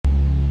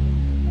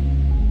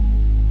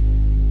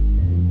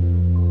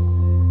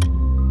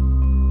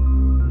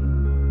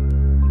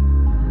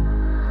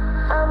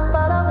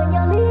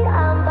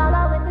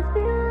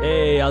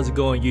how's it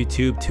going,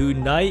 YouTube?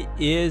 Tonight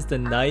is the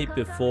night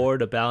before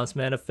the balance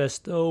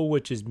manifesto,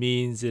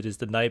 means it is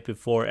the night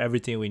before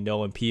everything we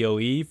know in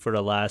PoE for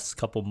the last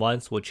couple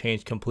months will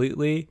change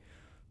completely,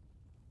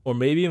 or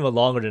maybe even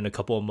longer than a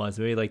couple of months,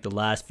 maybe like the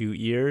last few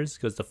years,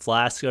 because the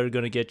flasks are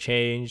going to get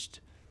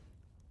changed,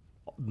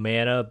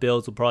 mana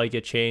builds will probably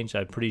get changed.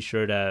 I'm pretty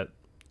sure that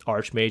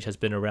Archmage has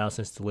been around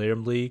since the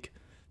Delirium League.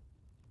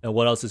 And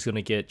what else is going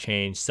to get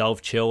changed?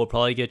 Self-chill will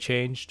probably get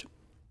changed.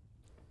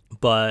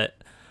 But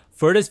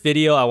for this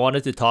video, I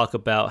wanted to talk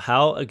about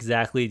how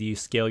exactly do you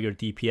scale your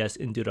DPS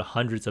into the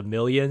hundreds of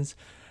millions,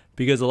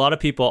 because a lot of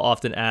people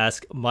often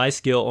ask, my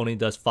skill only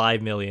does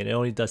 5 million, it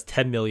only does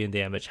 10 million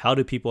damage. How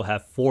do people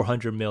have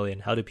 400 million?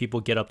 How do people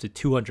get up to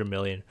 200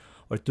 million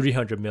or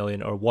 300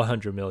 million or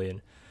 100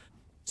 million?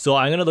 So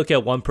I'm going to look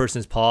at one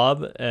person's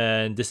POB,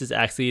 and this is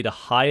actually the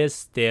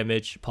highest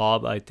damage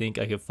POB I think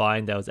I could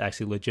find that was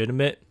actually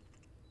legitimate.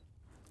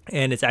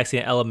 And it's actually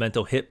an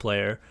elemental hit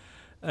player.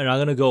 And I'm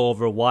going to go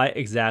over why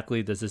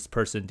exactly does this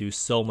person do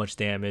so much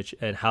damage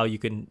and how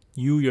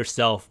you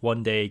yourself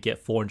one day get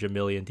 400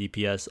 million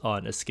DPS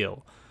on a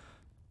skill.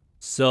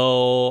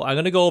 So I'm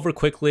going to go over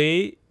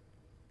quickly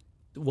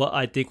what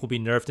I think will be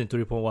nerfed in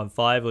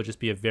 3.15. It'll just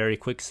be a very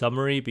quick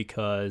summary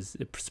because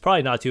it's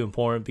probably not too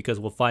important, because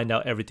we'll find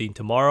out everything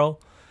tomorrow.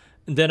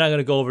 And then I'm going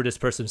to go over this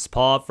person's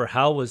POB for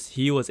how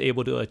he was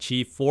able to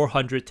achieve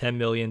 410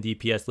 million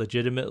DPS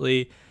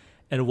legitimately,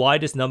 and why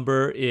this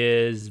number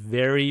is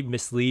very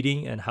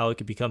misleading and how it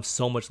could become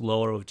so much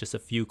lower with just a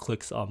few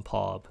clicks on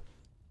POB.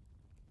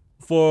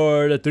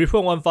 For the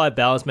 3.15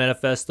 balance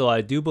manifesto,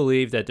 I do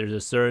believe that there's a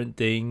certain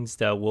things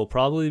that will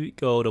probably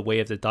go the way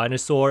of the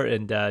dinosaur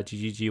and that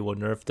GGG will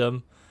nerf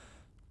them.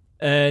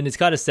 And it's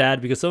kind of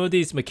sad because some of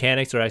these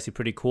mechanics are actually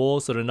pretty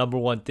cool. So the number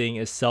one thing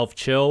is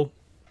self-chill.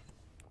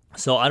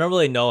 So I don't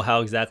really know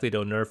how exactly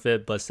they'll nerf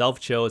it, but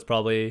self-chill is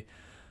probably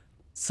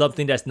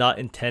something that's not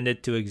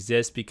intended to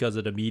exist because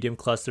of the medium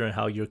cluster and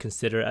how you're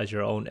considered as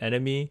your own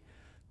enemy.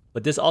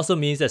 But this also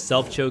means that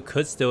self-chill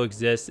could still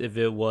exist if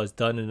it was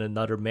done in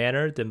another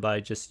manner than by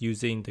just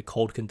using the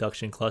cold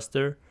conduction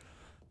cluster.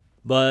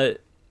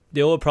 But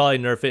they will probably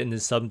nerf it in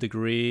some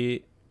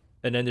degree.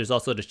 And then there's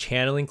also the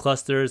channeling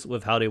clusters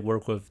with how they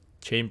work with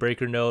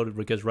Chainbreaker node,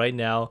 because right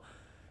now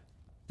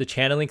the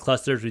channeling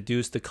clusters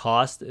reduce the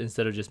cost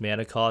instead of just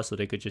mana cost, so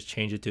they could just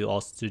change it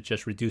to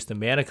just reduce the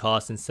mana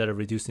cost instead of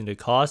reducing the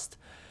cost.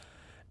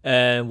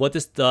 And what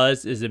this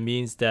does is it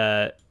means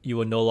that you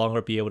will no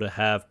longer be able to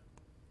have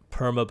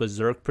perma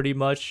berserk pretty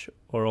much,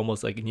 or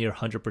almost like near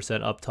 100%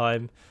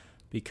 uptime,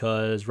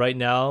 because right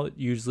now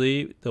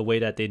usually the way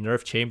that they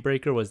nerf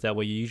Chainbreaker was that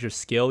when you use your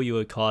skill, you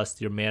would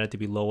cost your mana to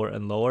be lower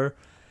and lower.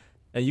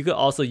 And you could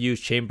also use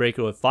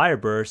Chainbreaker with Fire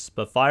Burst,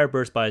 but Fire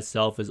Burst by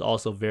itself is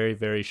also very,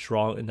 very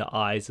strong in the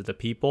eyes of the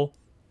people.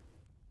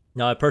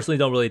 Now, I personally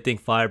don't really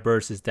think Fire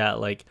Burst is that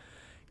like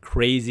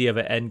crazy of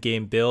an end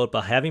game build,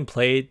 but having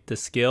played the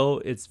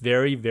skill, it's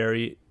very,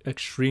 very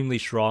extremely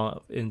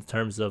strong in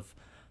terms of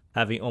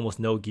having almost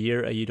no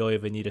gear, and you don't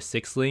even need a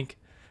 6-link.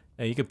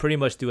 And you can pretty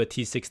much do a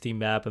T16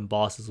 map and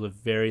bosses with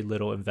very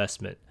little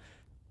investment.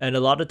 And a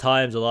lot of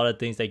times, a lot of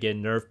things that get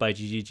nerfed by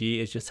GGG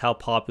is just how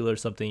popular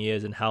something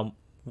is and how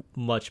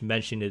much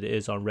mentioned it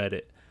is on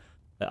Reddit.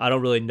 I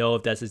don't really know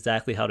if that's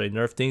exactly how they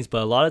nerf things,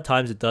 but a lot of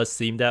times it does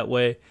seem that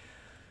way,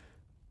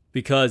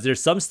 because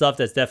there's some stuff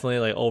that's definitely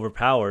like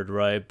overpowered,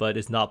 right? But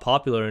it's not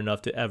popular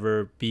enough to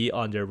ever be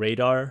on their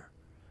radar.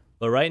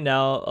 But right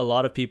now, a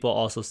lot of people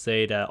also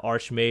say that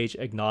Archmage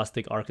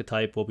agnostic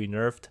archetype will be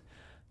nerfed.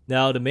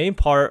 Now, the main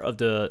part of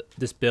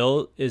this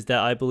build is that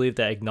I believe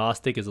that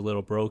agnostic is a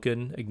little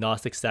broken.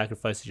 Agnostic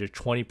sacrifices your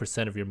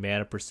 20% of your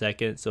mana per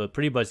second, so it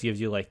pretty much gives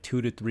you like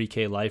 2 to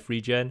 3k life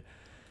regen.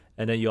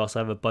 And then you also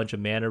have a bunch of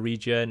mana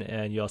regen,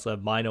 and you also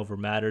have mind over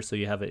matter, so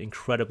you have an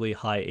incredibly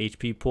high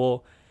HP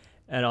pool.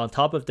 And on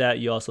top of that,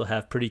 you also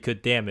have pretty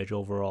good damage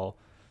overall.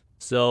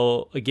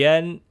 So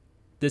again,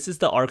 this is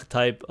the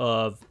archetype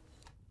of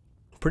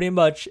pretty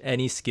much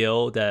any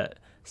skill that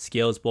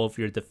scales both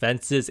your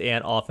defenses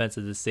and offense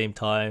at the same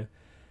time.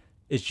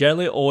 It's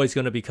generally always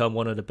going to become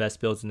one of the best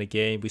builds in the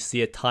game. We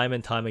see it time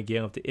and time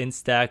again with the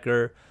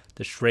instacker.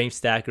 The strength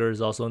stacker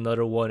is also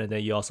another one, and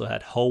then you also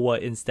had Hoa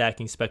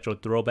instacking spectral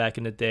throw back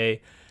in the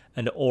day.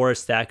 And the aura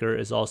stacker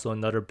is also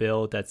another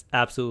build that's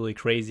absolutely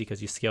crazy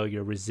because you scale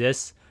your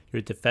resists,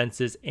 your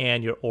defenses,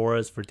 and your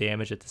auras for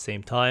damage at the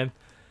same time.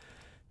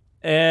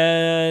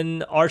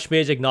 And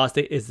Archmage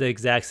agnostic is the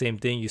exact same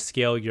thing. You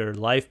scale your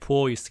life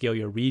pool, you scale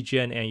your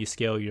regen, and you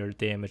scale your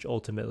damage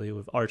ultimately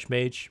with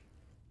Archmage.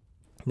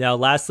 Now,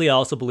 lastly, I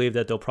also believe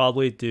that they'll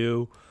probably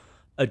do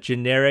a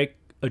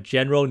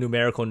general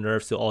numerical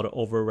nerfs to all the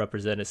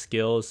overrepresented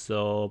skills.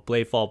 So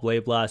Bladefall,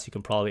 Blade Blast, you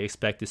can probably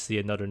expect to see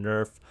another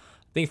nerf.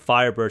 I think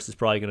Fire Burst is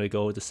probably going to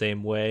go the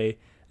same way.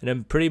 And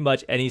then pretty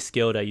much any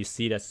skill that you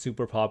see that's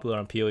super popular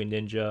on PoE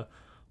Ninja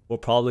will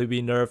probably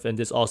be nerfed, and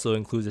this also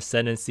includes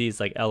ascendancies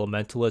like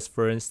Elementalist,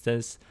 for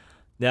instance.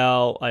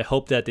 Now, I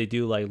hope that they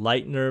do like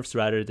light nerfs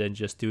rather than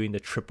just doing the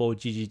triple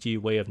GGG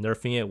way of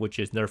nerfing it, which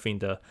is nerfing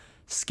the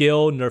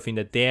skill, nerfing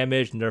the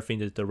damage, nerfing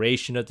the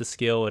duration of the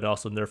skill, and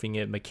also nerfing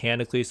it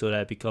mechanically so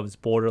that it becomes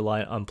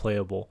borderline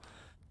unplayable.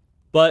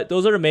 But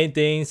those are the main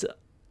things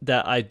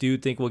that I do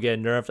think will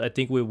get nerfed. I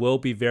think we will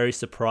be very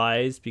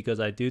surprised because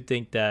I do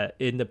think that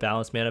in the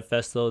balance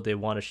manifesto, they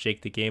want to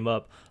shake the game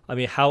up. I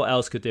mean, how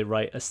else could they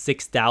write a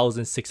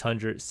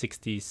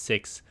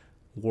 6,666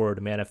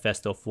 word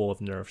manifesto full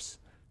of nerfs?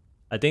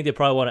 I think they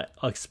probably want to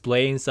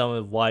explain some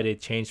of why they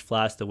changed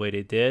Flash the way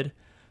they did.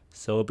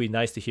 So it'd be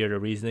nice to hear the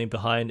reasoning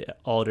behind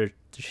all their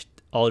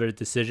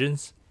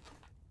decisions.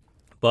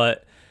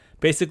 But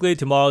basically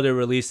tomorrow they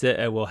release it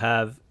and we'll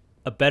have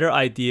a better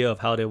idea of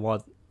how they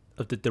want,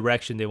 of the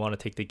direction they want to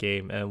take the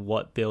game and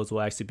what builds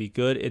will actually be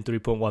good in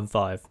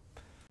 3.15.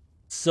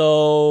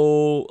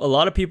 So a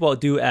lot of people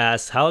do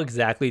ask, how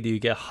exactly do you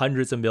get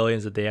hundreds of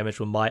millions of damage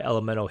when my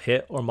elemental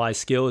hit or my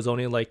skill is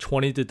only like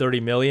 20 to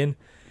 30 million?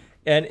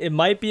 And it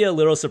might be a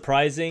little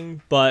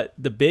surprising, but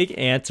the big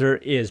answer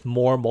is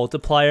more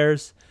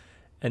multipliers.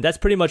 And that's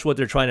pretty much what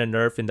they're trying to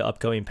nerf in the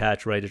upcoming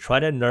patch, right? They're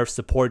trying to nerf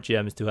support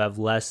gems to have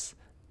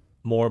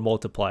more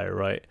multiplier,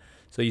 right?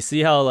 So you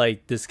see how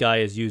like this guy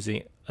is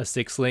using a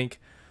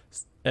 6-link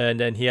and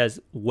then he has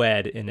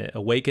Wed in it,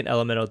 awaken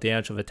elemental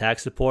damage of attack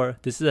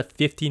support. This is a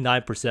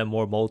 59%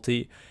 more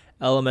multi.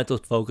 Elemental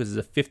focus is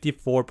a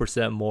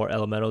 54% more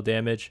elemental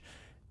damage.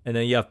 And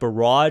then you have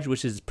barrage,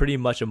 which is pretty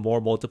much a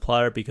more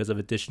multiplier because of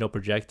additional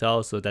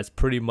projectiles. So that's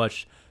pretty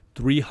much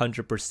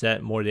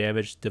 300% more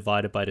damage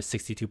divided by the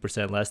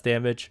 62% less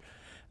damage.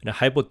 And a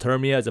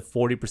hypothermia is a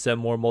 40%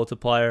 more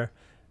multiplier.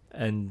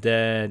 And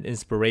then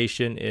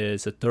inspiration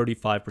is a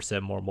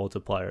 35% more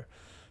multiplier.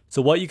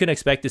 So what you can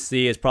expect to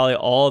see is probably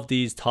all of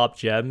these top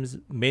gems,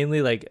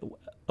 mainly like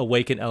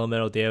awaken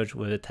elemental damage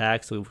with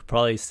attack. So we'll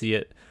probably see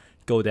it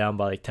go down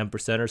by like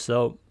 10% or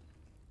so.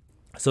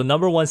 So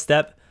number one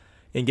step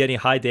in getting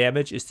high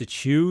damage is to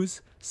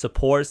choose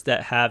supports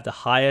that have the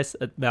highest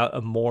amount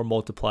of more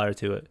multiplier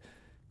to it.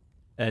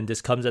 And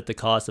this comes at the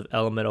cost of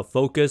elemental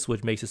focus,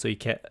 which makes it so you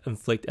can't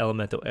inflict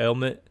elemental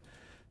ailment.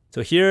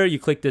 So here you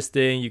click this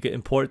thing, you can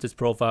import this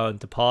profile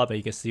into POB, and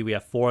you can see we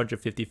have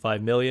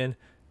 455 million.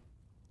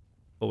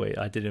 Oh wait,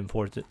 I didn't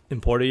import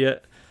it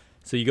yet.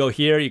 So you go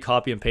here, you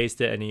copy and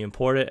paste it, and you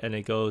import it, and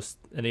it goes,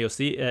 and you'll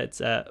see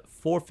it's at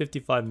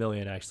 455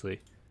 million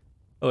actually.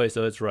 Oh wait,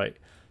 so it's right.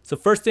 So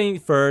first thing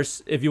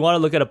first, if you want to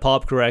look at a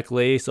POB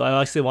correctly, so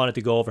I actually wanted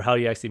to go over how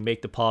you actually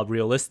make the POB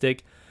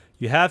realistic.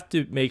 You have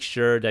to make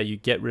sure that you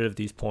get rid of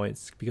these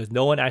points because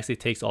no one actually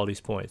takes all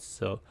these points.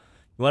 So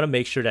you want to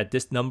make sure that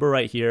this number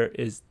right here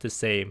is the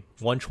same,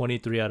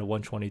 123 out of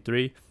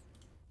 123.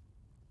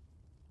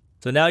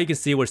 So now you can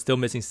see we're still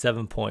missing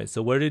 7 points.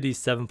 So where did these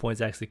 7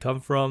 points actually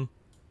come from?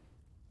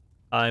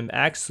 I'm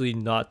actually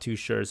not too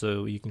sure.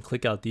 So you can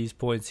click out these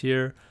points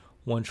here,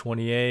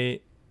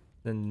 128,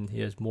 and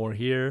he has more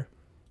here.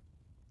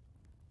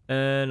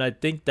 And I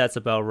think that's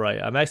about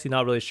right. I'm actually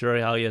not really sure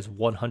how he has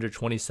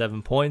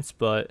 127 points,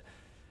 but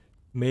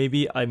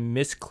maybe I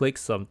misclicked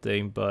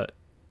something, but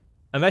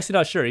I'm actually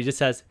not sure. He just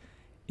has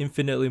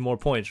infinitely more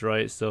points,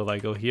 right? So if I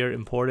go here,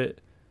 import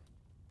it,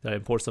 did I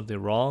import something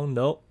wrong?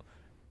 Nope.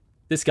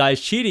 This guy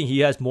is cheating. He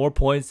has more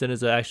points than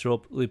is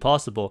actually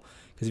possible.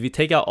 Because if you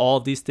take out all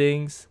of these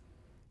things,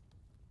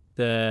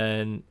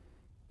 then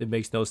it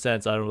makes no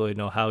sense. I don't really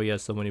know how he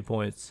has so many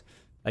points.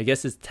 I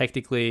guess it's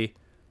technically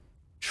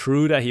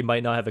true that he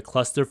might not have a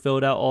cluster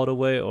filled out all the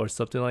way or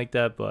something like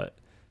that, but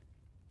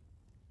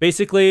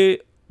basically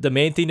the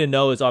main thing to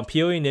know is on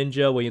PoE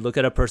Ninja, when you look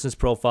at a person's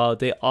profile,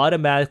 they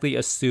automatically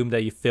assume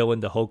that you fill in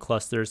the whole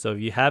cluster. So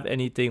if you have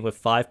anything with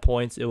 5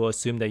 points, it will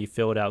assume that you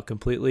fill it out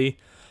completely.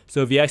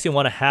 So if you actually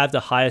want to have the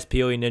highest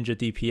PoE Ninja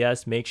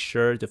DPS, make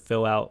sure to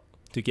fill out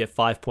to get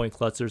 5-point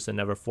clusters and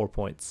never 4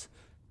 points.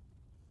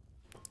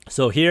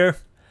 So here,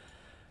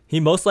 he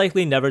most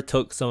likely never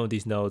took some of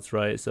these nodes,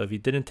 right? So if he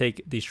didn't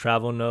take these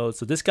travel nodes,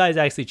 so this guy is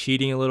actually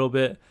cheating a little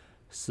bit.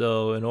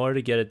 So in order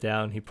to get it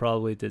down, he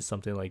probably did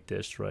something like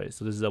this, right?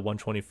 So this is at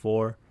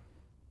 124.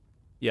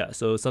 Yeah,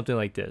 so something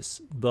like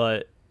this.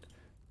 But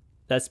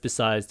that's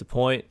besides the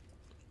point.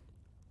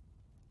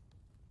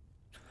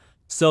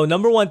 So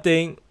number one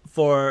thing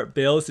for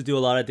builds to do a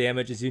lot of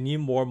damage is you need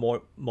more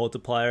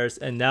multipliers.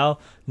 And now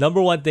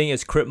number one thing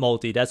is crit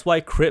multi. That's why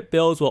crit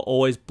builds will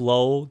always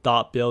blow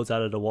dot builds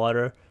out of the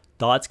water.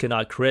 Dots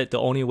cannot crit. The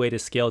only way to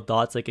scale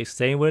dots like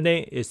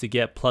exsanguinate is to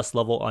get plus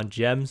level on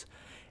gems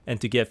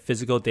and to get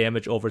physical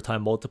damage over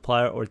time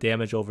multiplier or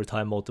damage over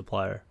time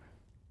multiplier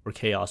or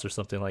chaos or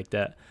something like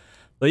that.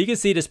 But you can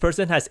see this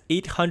person has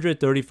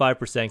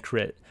 835%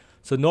 crit.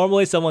 So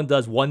normally someone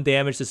does 1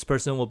 damage, this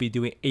person will be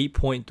doing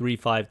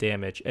 8.35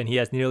 damage and he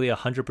has nearly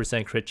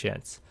 100% crit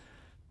chance.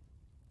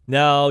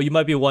 Now you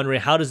might be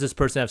wondering, how does this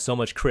person have so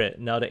much crit?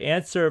 Now the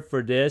answer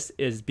for this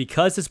is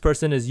because this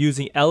person is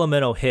using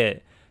elemental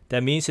hit.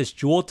 That means his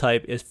jewel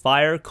type is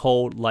fire,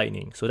 cold,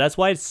 lightning. So that's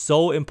why it's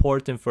so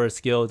important for a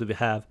skill to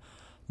have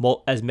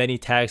as many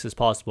tags as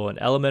possible.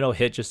 And elemental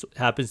hit just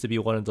happens to be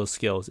one of those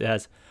skills. It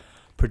has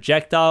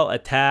projectile,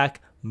 attack,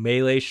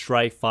 melee,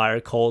 strike, fire,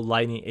 cold,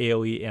 lightning,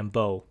 AoE, and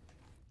bow.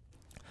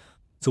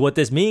 So what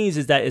this means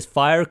is that it's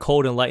fire,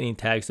 cold, and lightning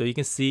tags. So you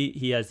can see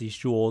he has these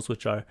jewels,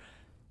 which are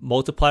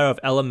multiplier of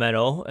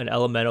elemental, and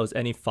elemental is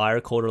any fire,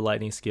 cold, or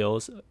lightning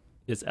skills.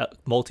 It's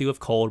multi with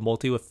cold,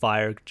 multi with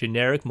fire,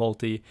 generic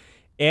multi,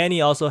 and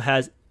he also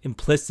has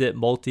implicit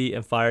multi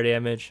and fire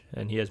damage,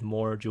 and he has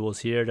more jewels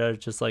here that are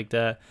just like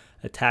that.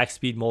 Attack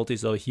speed multi,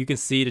 so you can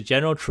see the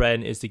general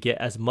trend is to get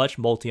as much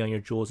multi on your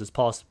jewels as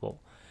possible.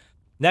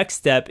 Next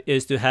step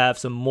is to have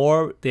some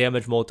more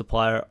damage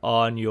multiplier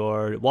on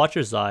your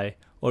Watcher's Eye,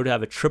 or to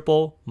have a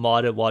triple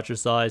modded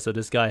Watcher's Eye. So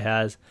this guy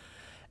has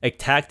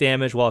attack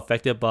damage while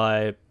affected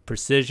by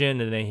precision,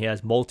 and then he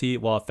has multi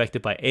while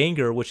affected by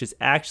anger, which is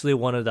actually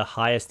one of the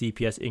highest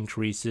DPS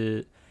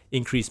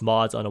increase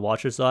mods on the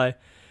Watcher's Eye.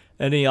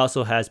 And then he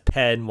also has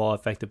pen while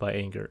affected by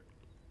anger.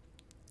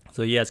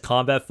 So he has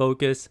combat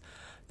focus.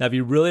 Now if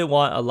you really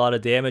want a lot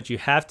of damage, you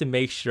have to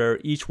make sure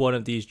each one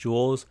of these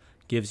jewels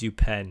gives you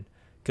pen.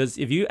 Because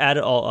if you add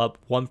it all up,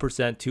 1%,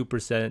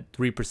 2%,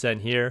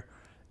 3% here,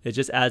 it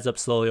just adds up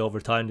slowly over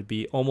time to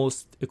be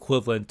almost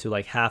equivalent to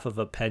like half of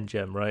a pen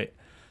gem, right?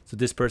 So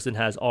this person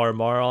has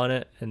RMR on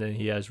it, and then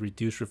he has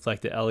reduced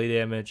reflected LE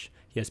damage.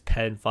 He has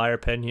pen, fire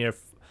pen here,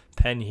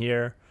 pen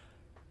here.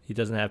 He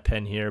doesn't have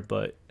pen here,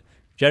 but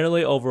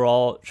generally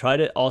overall, try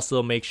to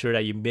also make sure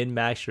that you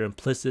min-max your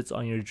implicits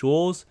on your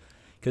jewels,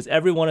 because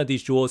every one of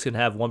these jewels can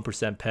have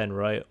 1% pen,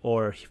 right?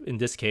 Or in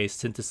this case,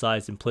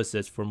 synthesized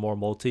implicits for more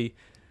multi.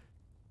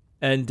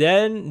 And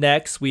then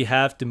next we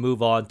have to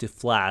move on to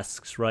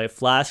flasks, right?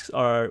 Flasks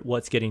are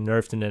what's getting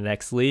nerfed in the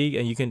next league,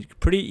 and you can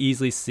pretty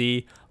easily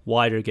see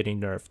why they're getting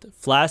nerfed.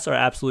 Flasks are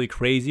absolutely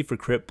crazy for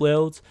crit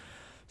builds.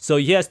 So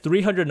he has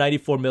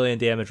 394 million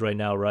damage right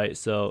now, right?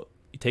 So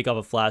you take off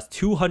a flask,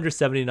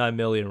 279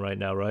 million right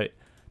now, right?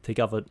 Take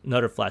off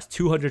another flask,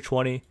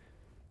 220,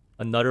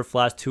 another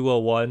flask,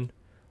 201,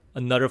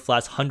 another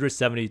flask,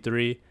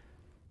 173,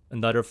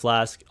 another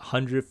flask,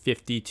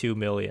 152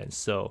 million.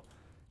 So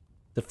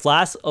the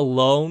flasks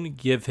alone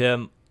give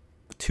him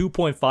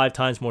 2.5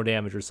 times more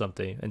damage or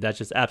something, and that's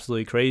just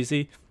absolutely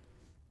crazy.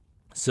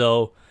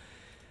 So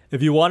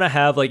if you want to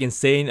have like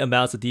insane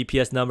amounts of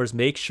DPS numbers,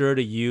 make sure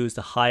to use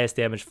the highest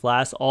damage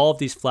flasks. All of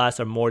these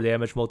flasks are more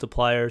damage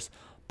multipliers.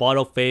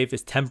 Bottle Faith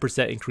is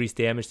 10% increased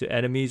damage to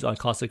enemies on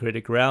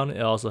consecrated ground.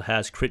 It also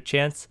has crit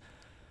chance.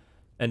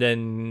 And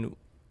then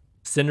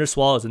Cinder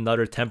Swallow is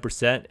another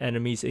 10%.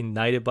 Enemies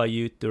ignited by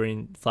you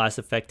during flash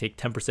effect take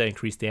 10%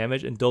 increased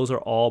damage, and those are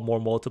all more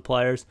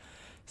multipliers.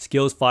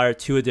 Skills fire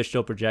 2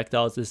 additional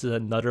projectiles. This is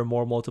another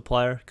more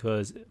multiplier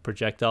because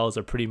projectiles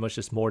are pretty much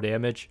just more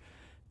damage.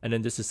 And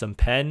then this is some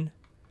pen,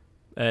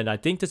 and I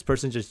think this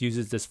person just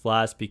uses this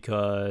flask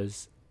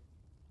because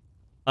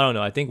I don't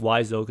know. I think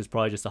Wise Oak is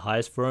probably just the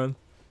highest for him.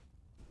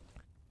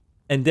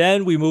 And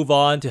then we move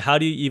on to how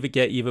do you even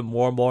get even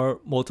more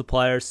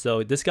multipliers.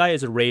 So this guy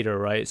is a raider,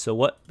 right? So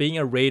what being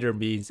a raider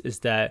means is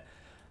that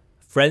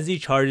frenzy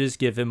charges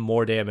give him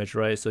more damage,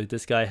 right? So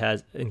this guy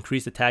has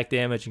increased attack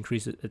damage,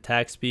 increased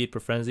attack speed per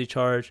frenzy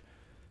charge.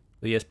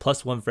 So he has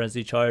 +1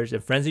 frenzy charge,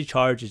 and frenzy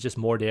charge is just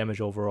more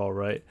damage overall,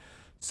 right?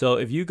 So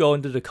if you go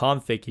into the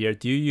config here,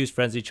 do you use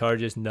frenzy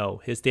charges?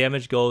 No. His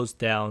damage goes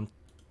down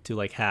to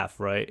like half,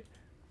 right?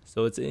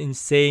 So it's an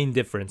insane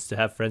difference to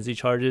have frenzy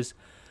charges.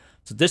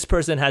 So this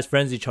person has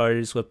frenzy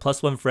charges with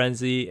 +1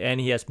 frenzy, and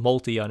he has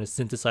multi on his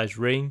synthesized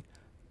ring.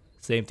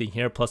 Same thing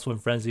here, +1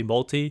 frenzy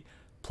multi,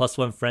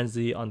 +1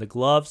 frenzy on the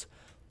gloves,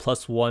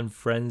 +1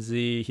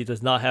 frenzy. He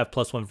does not have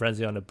 +1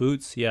 frenzy on the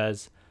boots. He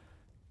has,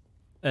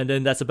 and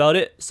then that's about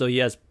it. So he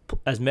has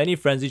as many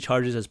frenzy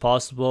charges as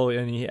possible,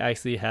 and he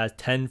actually has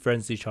 10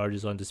 frenzy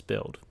charges on this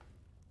build.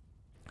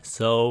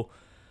 So,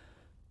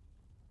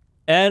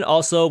 and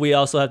also we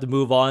also have to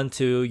move on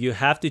to, you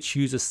have to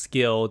choose a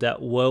skill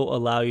that will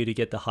allow you to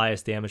get the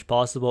highest damage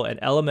possible, and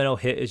Elemental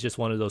Hit is just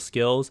one of those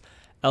skills.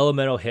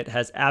 Elemental Hit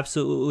has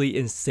absolutely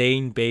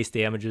insane base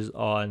damages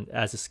on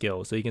as a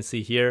skill. So you can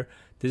see here,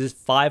 this is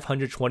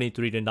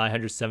 523 to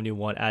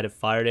 971 added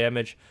fire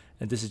damage,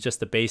 and this is just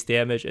the base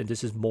damage, and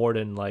this is more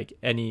than like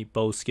any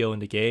bow skill in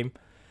the game.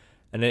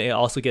 And then it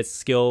also gets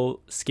scaled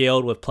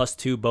with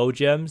 +2 bow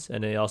gems,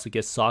 and then it also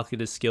gets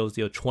socketed skills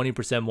deal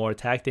 20% more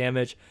attack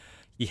damage.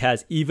 He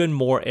has even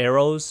more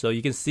arrows, so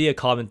you can see a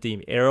common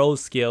theme.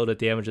 Arrows scale the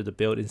damage of the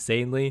build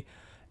insanely,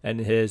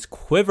 and his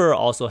quiver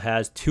also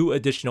has 2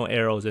 additional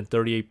arrows and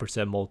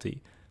 38%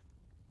 multi.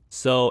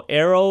 So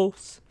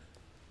arrows,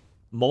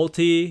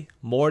 multi,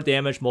 more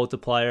damage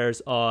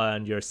multipliers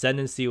on your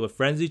Ascendancy with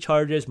frenzy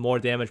charges, more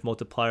damage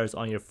multipliers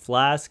on your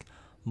flask,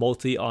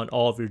 multi on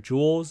all of your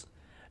jewels.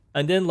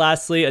 And then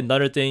lastly,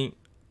 another thing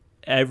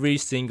every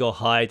single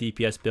high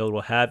DPS build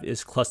will have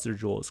is cluster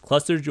jewels.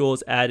 Cluster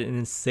jewels add an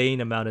insane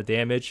amount of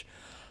damage.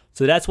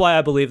 So that's why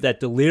I believe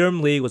that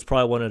Delirium League was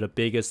probably one of the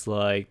biggest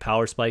like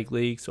power spike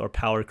leagues or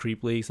power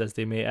creep leagues, as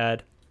they may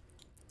add.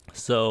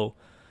 So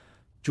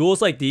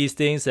jewels like these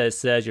things that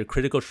says your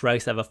critical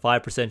strikes have a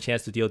 5%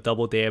 chance to deal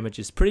double damage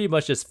is pretty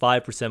much just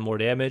 5% more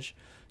damage.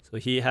 So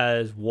he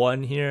has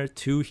 1 here,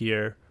 2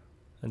 here,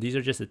 and these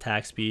are just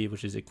attack speed,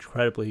 which is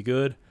incredibly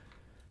good.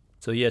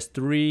 So he has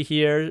 3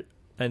 here,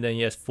 and then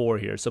he has 4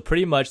 here. So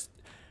pretty much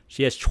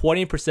She has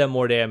 20%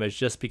 more damage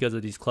just because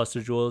of these cluster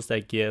jewels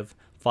that give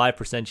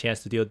 5%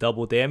 chance to deal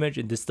double damage,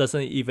 and this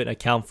doesn't even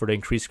account for the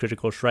increased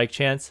critical strike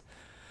chance.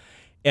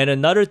 And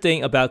another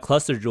thing about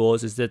cluster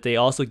jewels is that they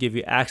also give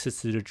you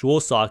access to the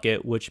jewel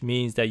socket, which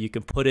means that you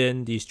can put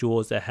in these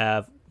jewels that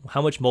have,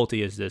 how much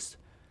multi is this?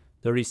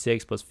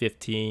 36 plus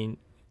 15,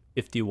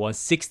 51,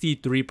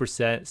 63%,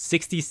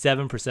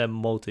 67%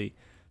 multi.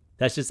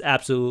 That's just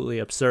absolutely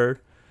absurd.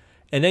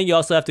 And then you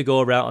also have to go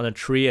around on a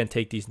tree and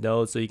take these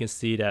nodes, so you can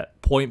see that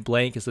point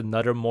blank is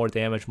another more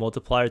damage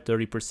multiplier,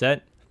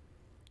 30%.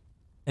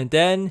 And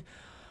then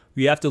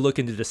we have to look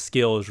into the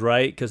skills,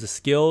 right? Because the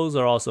skills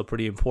are also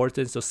pretty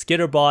important. So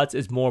skitterbots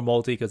is more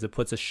multi because it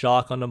puts a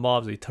shock on the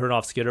mobs. So you turn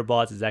off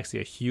skitterbots, it's actually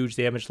a huge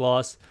damage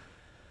loss.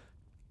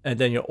 And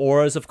then your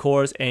auras, of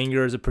course,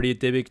 anger is a pretty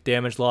big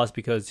damage loss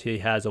because he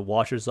has a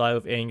Watcher's Eye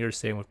with anger,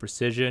 same with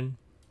precision.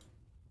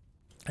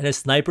 And then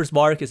Sniper's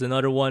Mark is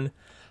another one.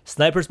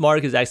 Sniper's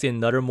Mark is actually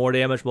another more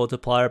damage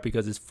multiplier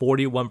because it's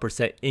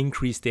 41%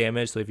 increased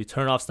damage. So if you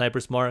turn off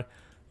Sniper's Mark,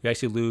 you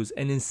actually lose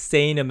an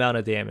insane amount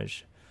of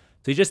damage.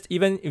 So you just,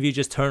 even if you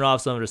just turn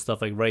off some of the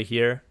stuff like right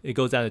here, it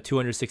goes down to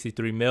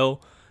 263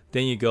 mil.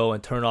 Then you go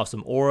and turn off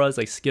some auras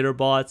like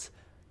skitterbots,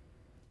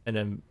 and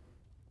then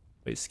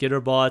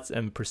skitterbots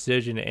and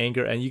precision and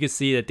anger, and you can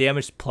see the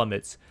damage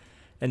plummets.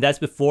 And that's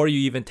before you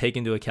even take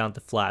into account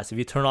the flasks. If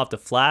you turn off the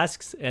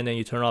flasks and then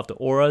you turn off the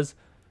auras,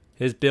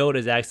 his build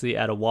is actually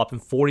at a whopping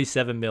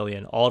 47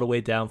 million, all the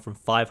way down from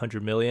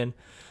 500 million.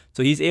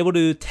 So he's able to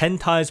do 10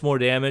 times more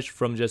damage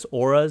from just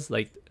auras,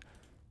 like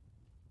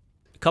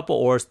a couple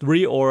auras,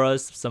 3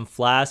 auras, some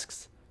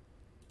flasks,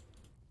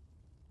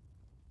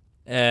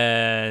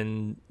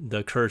 and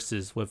the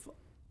curses with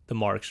the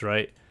marks,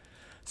 right?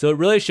 So it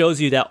really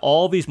shows you that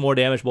all these more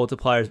damage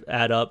multipliers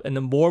add up, and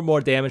the more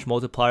damage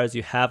multipliers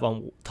you have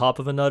on top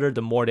of another,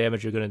 the more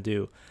damage you're going to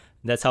do.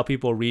 And that's how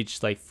people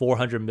reach like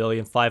 400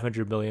 million,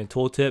 500 million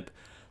tooltip.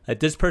 Like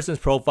this person's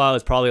profile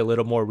is probably a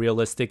little more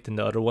realistic than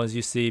the other ones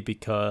you see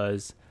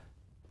because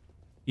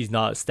he's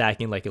not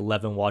stacking like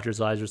 11 Watcher's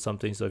Eyes or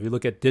something. So if you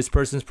look at this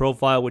person's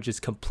profile, which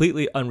is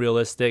completely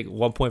unrealistic,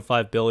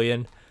 1.5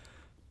 billion.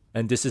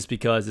 And this is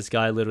because this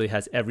guy literally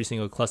has every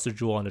single cluster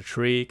jewel on the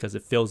tree because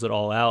it fills it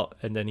all out.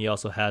 And then he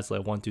also has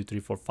like 1, 2, 3,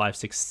 4, 5,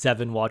 6,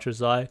 7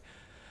 Watcher's Eye.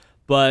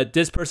 But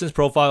this person's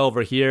profile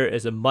over here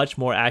is a much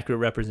more accurate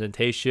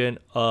representation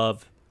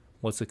of,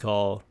 what's it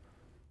called,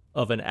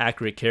 of an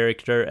accurate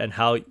character and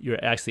how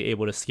you're actually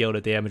able to scale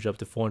the damage up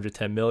to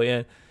 410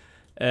 million.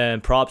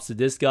 And props to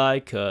this guy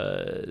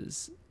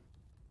because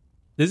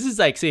this is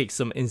like, say,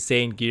 some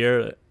insane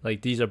gear.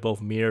 Like these are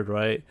both mirrored,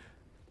 right?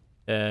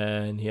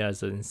 And he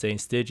has an insane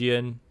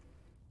Stygian.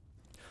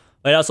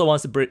 But he also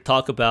wants to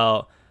talk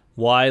about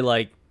why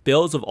like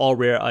builds of all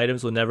rare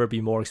items will never be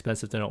more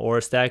expensive than an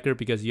aura stacker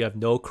because you have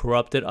no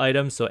corrupted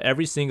items. So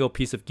every single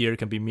piece of gear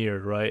can be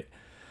mirrored, right?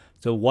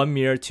 So 1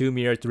 mirror, 2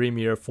 mirror, 3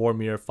 mirror, 4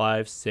 mirror,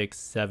 5, 6,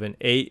 7,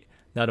 8.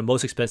 Now the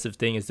most expensive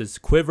thing is this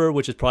quiver,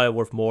 which is probably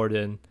worth more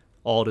than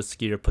all this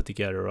gear put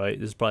together, right?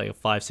 This is probably a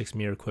 5, 6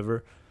 mirror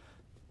quiver.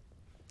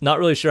 Not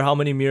really sure how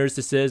many mirrors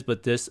this is,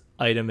 but this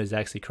item is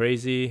actually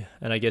crazy.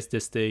 And I guess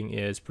this thing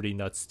is pretty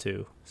nuts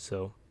too.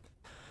 So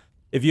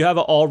if you have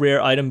an all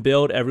rare item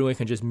build, everyone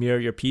can just mirror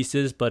your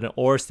pieces. But an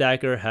aura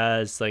stacker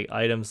has like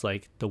items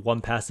like the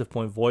 1 passive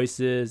point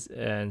voices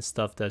and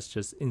stuff that's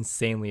just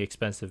insanely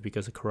expensive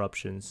because of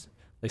corruptions.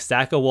 Like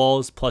stack of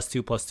walls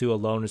 +2/+2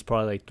 alone is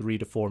probably like 3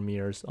 to 4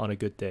 mirrors on a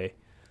good day.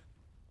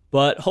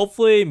 But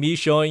hopefully me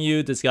showing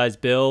you this guy's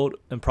build,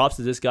 and props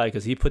to this guy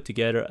because he put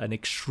together an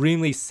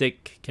extremely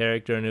sick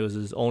character and it was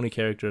his only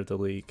character of the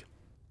league.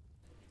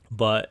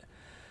 But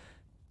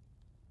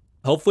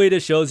hopefully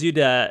this shows you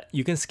that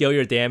you can scale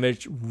your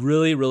damage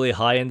really, really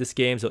high in this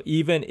game. So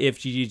even if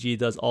GGG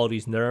does all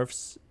these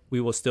nerfs, we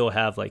will still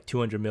have like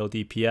 200 mil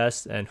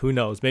DPS. And who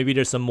knows, maybe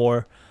there's some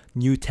more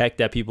new tech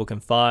that people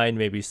can find,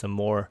 maybe some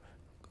more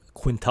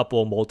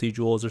quintuple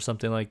multi-jewels or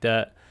something like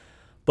that.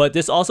 But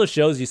this also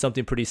shows you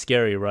something pretty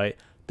scary, right?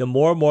 The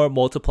more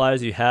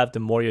multipliers you have,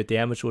 the more your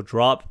damage will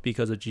drop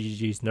because of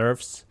GGG's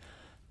nerfs.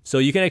 So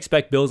you can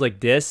expect builds like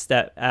this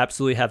that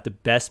absolutely have the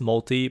best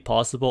multi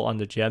possible on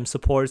the gem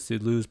supports to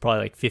lose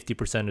probably like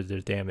 50% of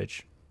their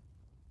damage.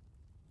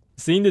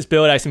 Seeing this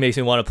build actually makes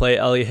me want to play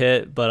Ellie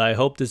Hit, but I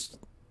hope this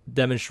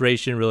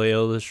demonstration really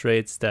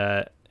illustrates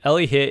that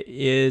Ellie Hit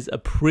is a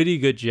pretty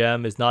good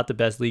gem. It's not the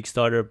best league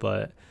starter,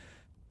 but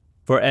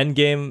for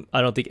endgame,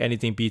 I don't think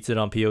anything beats it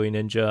on PoE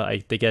Ninja. I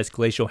guess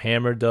Glacial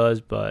Hammer does,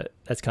 but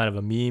that's kind of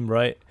a meme,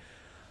 right?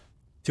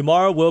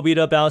 Tomorrow will be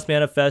the Balance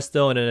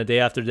Manifesto, and then the day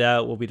after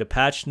that will be the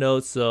patch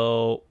notes.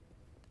 So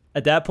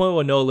at that point,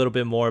 we'll know a little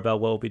bit more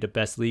about what will be the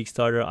best league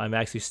starter. I'm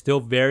actually still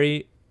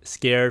very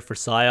scared for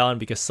Scion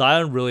because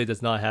Scion really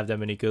does not have that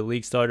many good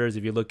league starters.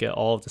 If you look at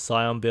all of the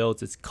Scion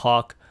builds, it's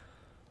Cock,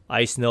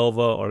 Ice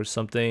Nova, or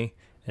something,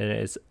 and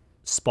it's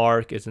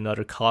Spark, it's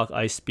another Cock,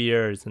 Ice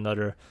Spear, it's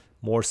another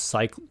more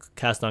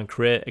cast on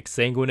crit.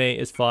 Exsanguinate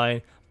is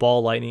fine.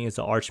 Ball Lightning is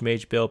the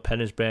Archmage build.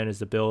 Penance Brand is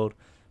the build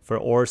for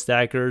aura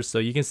stackers. So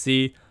you can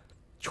see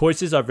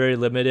choices are very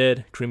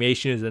limited.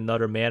 Cremation is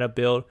another mana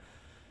build.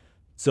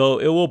 So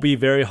it will be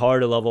very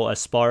hard to level a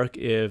Spark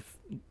if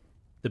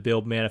the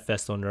build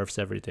manifesto nerfs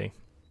everything.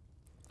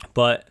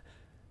 But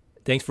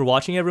thanks for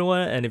watching,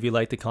 everyone, and if you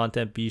like the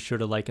content, be sure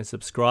to like and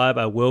subscribe.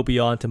 I will be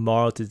on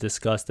tomorrow to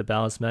discuss the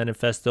balance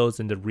manifestos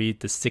and to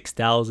read the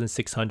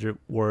 6,600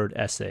 word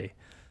essay.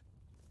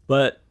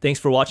 But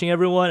thanks for watching,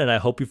 everyone, and I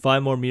hope you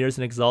find more meters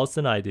and exalts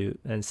than I do,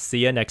 and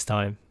see ya next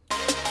time.